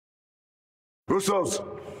Russos,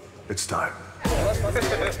 it's time.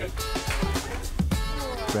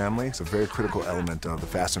 Family is a very critical element of the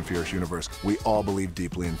Fast and Furious universe. We all believe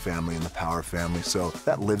deeply in family and the power of family, so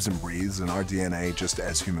that lives and breathes in our DNA just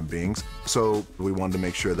as human beings. So we wanted to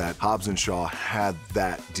make sure that Hobbs and Shaw had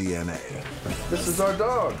that DNA. This is our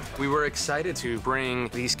dog. We were excited to bring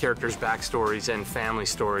these characters' backstories and family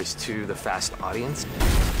stories to the Fast audience.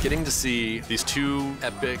 Getting to see these two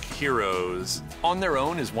epic heroes on their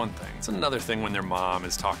own is one thing. It's another thing when their mom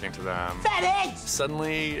is talking to them. Fatheads!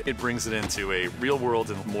 Suddenly, it brings it into a real world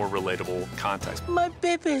and more relatable context. My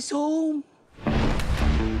baby's home.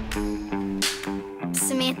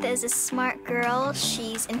 Samantha is a smart girl.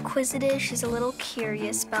 She's inquisitive. She's a little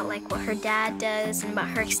curious about like what her dad does and about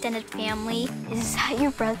her extended family. Is that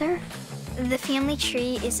your brother? The family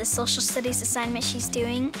tree is a social studies assignment she's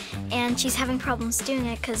doing, and she's having problems doing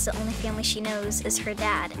it because the only family she knows is her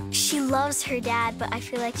dad. She loves her dad, but I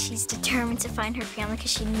feel like she's determined to find her family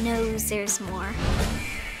because she knows there's more.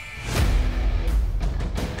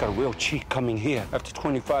 Got a real cheat coming here after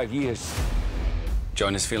 25 years.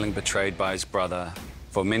 Jonah's feeling betrayed by his brother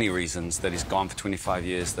for many reasons, that he's gone for 25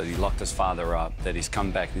 years, that he locked his father up, that he's come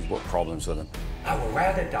back and he's got problems with him. I would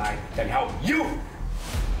rather die than help you.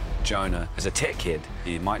 Jonah is a tech kid.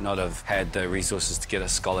 He might not have had the resources to get a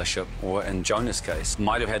scholarship, or in Jonah's case,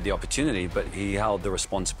 might have had the opportunity, but he held the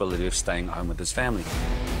responsibility of staying home with his family.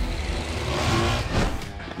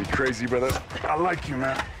 You crazy, brother? I like you,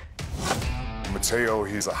 man. Mateo,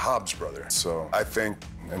 he's a Hobbs brother, so I think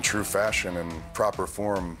in true fashion and proper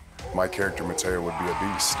form, my character Mateo would be a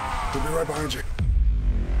beast. He'll be right behind you.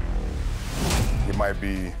 He might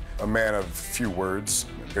be a man of few words,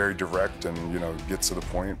 very direct and, you know, gets to the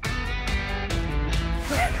point.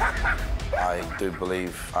 I do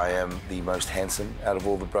believe I am the most handsome out of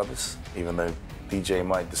all the brothers, even though DJ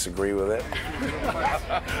might disagree with it.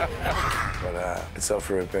 But it's up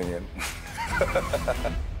for opinion.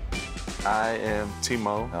 I am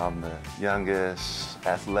Timo. I'm the youngest,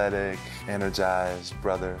 athletic, energized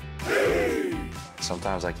brother.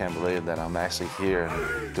 Sometimes I can't believe that I'm actually here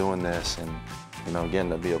and doing this and, you know,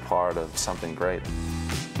 getting to be a part of something great.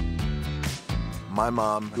 My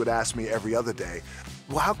mom would ask me every other day,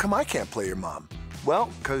 well, how come I can't play your mom?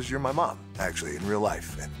 Well, because you're my mom, actually, in real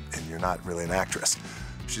life, and you're not really an actress.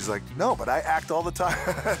 She's like, no, but I act all the time.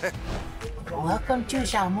 Welcome to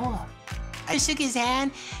Xiaomo. I shook his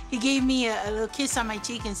hand. He gave me a little kiss on my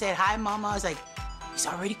cheek and said, hi, Mama. I was like, he's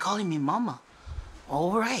already calling me Mama.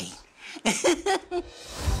 All right.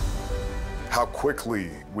 How quickly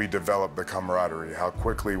we developed the camaraderie, how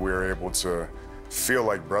quickly we were able to feel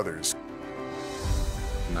like brothers.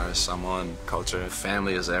 You know, someone, culture,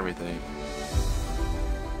 family is everything.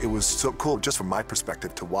 It was so cool, just from my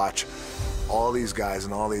perspective, to watch all these guys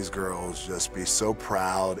and all these girls just be so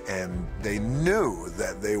proud, and they knew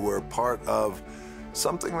that they were part of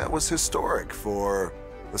something that was historic for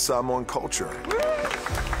the Samoan culture.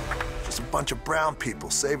 Just a bunch of brown people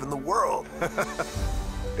saving the world.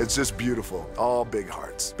 It's just beautiful. All big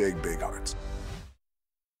hearts, big, big hearts.